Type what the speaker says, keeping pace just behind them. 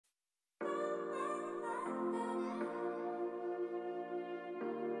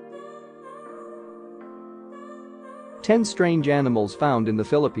10 strange animals found in the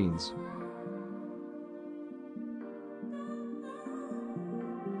Philippines.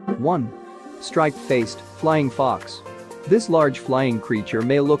 1. Striped-faced, flying fox. This large flying creature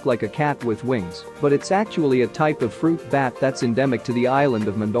may look like a cat with wings, but it's actually a type of fruit bat that's endemic to the island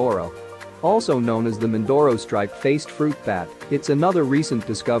of Mindoro. Also known as the Mindoro striped-faced fruit bat, it's another recent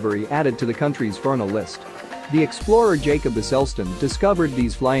discovery added to the country's fauna list. The explorer Jacob Esselstyn discovered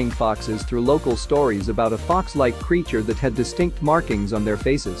these flying foxes through local stories about a fox-like creature that had distinct markings on their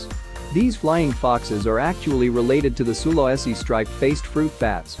faces. These flying foxes are actually related to the Sulawesi striped-faced fruit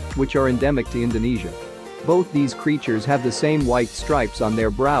bats, which are endemic to Indonesia. Both these creatures have the same white stripes on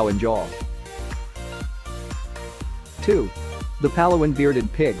their brow and jaw. 2. The Palawan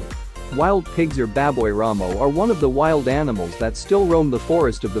Bearded Pig. Wild pigs or baboy ramo are one of the wild animals that still roam the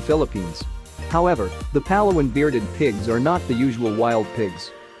forest of the Philippines. However, the Palawan bearded pigs are not the usual wild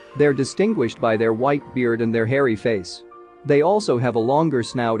pigs. They're distinguished by their white beard and their hairy face. They also have a longer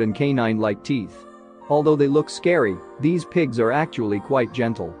snout and canine-like teeth. Although they look scary, these pigs are actually quite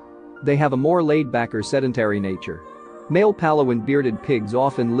gentle. They have a more laid-back or sedentary nature. Male Palawan bearded pigs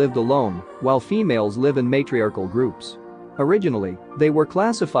often lived alone, while females live in matriarchal groups. Originally, they were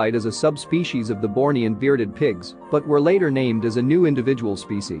classified as a subspecies of the Bornean bearded pigs, but were later named as a new individual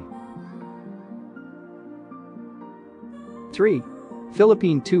species. 3.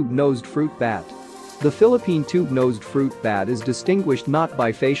 Philippine tube-nosed fruit bat. The Philippine tube-nosed fruit bat is distinguished not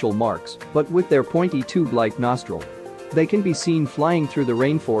by facial marks, but with their pointy tube-like nostril. They can be seen flying through the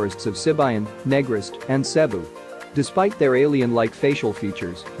rainforests of Sibayan, Negros, and Cebu. Despite their alien-like facial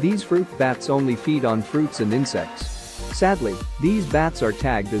features, these fruit bats only feed on fruits and insects. Sadly, these bats are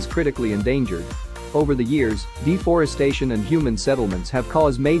tagged as critically endangered. Over the years, deforestation and human settlements have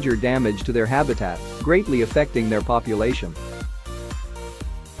caused major damage to their habitat, greatly affecting their population.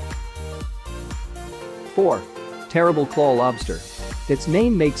 4. Terrible claw lobster. Its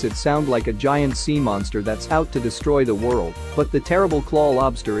name makes it sound like a giant sea monster that's out to destroy the world, but the terrible claw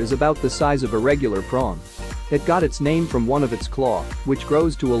lobster is about the size of a regular prawn. It got its name from one of its claw, which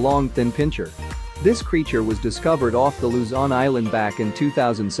grows to a long thin pincher. This creature was discovered off the Luzon island back in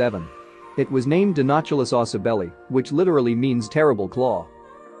 2007. It was named Dinoculus osabelli, which literally means terrible claw.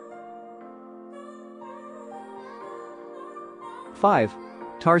 5.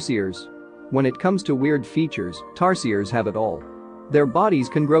 Tarsiers. When it comes to weird features, tarsiers have it all. Their bodies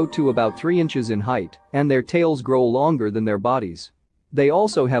can grow to about 3 inches in height, and their tails grow longer than their bodies. They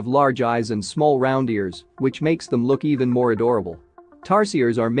also have large eyes and small round ears, which makes them look even more adorable.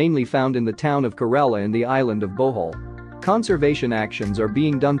 Tarsiers are mainly found in the town of Corella in the island of Bohol. Conservation actions are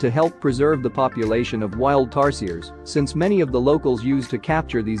being done to help preserve the population of wild tarsiers, since many of the locals use to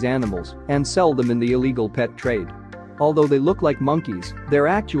capture these animals and sell them in the illegal pet trade. Although they look like monkeys, they're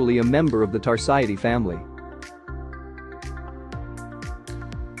actually a member of the Tarsiidae family.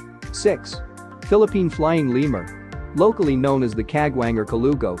 6. Philippine flying lemur. Locally known as the kagwang or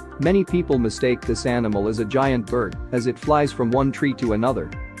kalugo, many people mistake this animal as a giant bird, as it flies from one tree to another.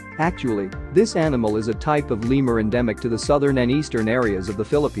 Actually, this animal is a type of lemur endemic to the southern and eastern areas of the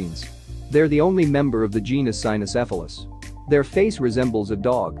Philippines. They're the only member of the genus Cynocephalus. Their face resembles a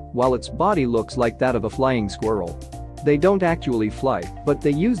dog, while its body looks like that of a flying squirrel. They don't actually fly, but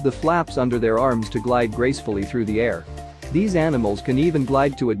they use the flaps under their arms to glide gracefully through the air. These animals can even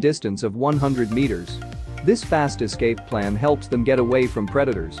glide to a distance of 100 meters. This fast escape plan helps them get away from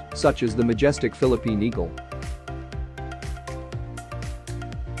predators, such as the majestic Philippine eagle.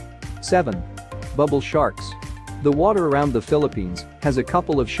 7. Bubble sharks. The water around the Philippines has a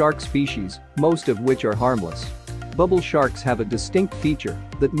couple of shark species, most of which are harmless. Bubble sharks have a distinct feature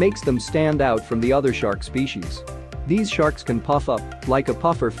that makes them stand out from the other shark species. These sharks can puff up, like a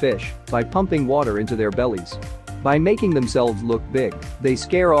puffer fish, by pumping water into their bellies. By making themselves look big, they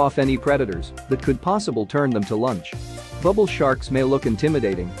scare off any predators that could possibly turn them to lunch. Bubble sharks may look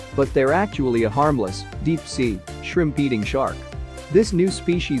intimidating, but they're actually a harmless, deep-sea, shrimp-eating shark. This new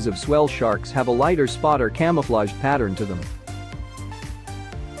species of swell sharks have a lighter spot or camouflaged pattern to them.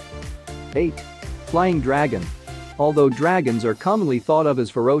 8. Flying dragon. Although dragons are commonly thought of as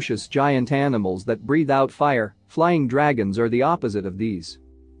ferocious giant animals that breathe out fire, flying dragons are the opposite of these.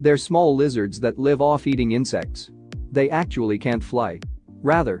 They're small lizards that live off eating insects. They actually can't fly.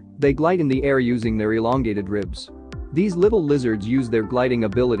 Rather, they glide in the air using their elongated ribs. These little lizards use their gliding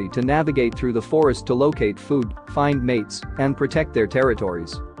ability to navigate through the forest to locate food, find mates, and protect their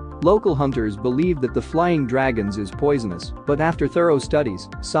territories. Local hunters believe that the flying dragons is poisonous, but after thorough studies,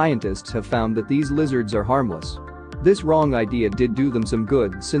 scientists have found that these lizards are harmless. This wrong idea did do them some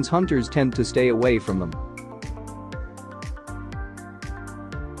good since hunters tend to stay away from them.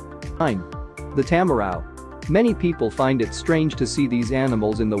 9. The Tamaraw. Many people find it strange to see these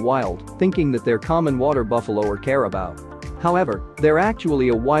animals in the wild, thinking that they're common water buffalo or carabao. However, they're actually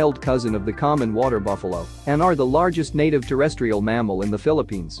a wild cousin of the common water buffalo and are the largest native terrestrial mammal in the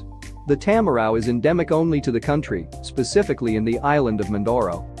Philippines. The Tamaraw is endemic only to the country, specifically in the island of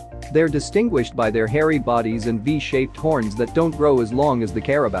Mindoro. They're distinguished by their hairy bodies and V-shaped horns that don't grow as long as the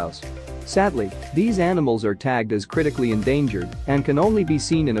carabaos. Sadly, these animals are tagged as critically endangered and can only be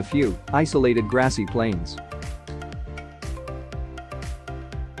seen in a few isolated grassy plains.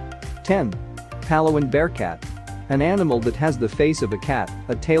 10. Palawang Bear Cat. An animal that has the face of a cat,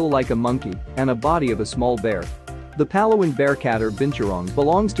 a tail like a monkey, and a body of a small bear. The Palawang Bear Cat or binturong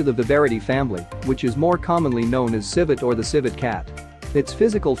belongs to the Vivaridae family, which is more commonly known as civet or the civet cat. Its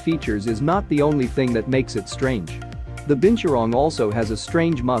physical features is not the only thing that makes it strange. The binturong also has a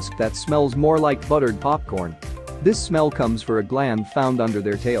strange musk that smells more like buttered popcorn. This smell comes from a gland found under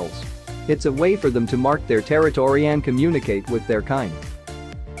their tails. It's a way for them to mark their territory and communicate with their kind.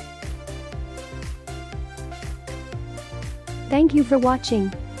 Thank you for watching.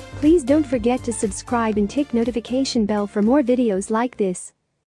 Please don't forget to subscribe and tick notification bell for more videos like this.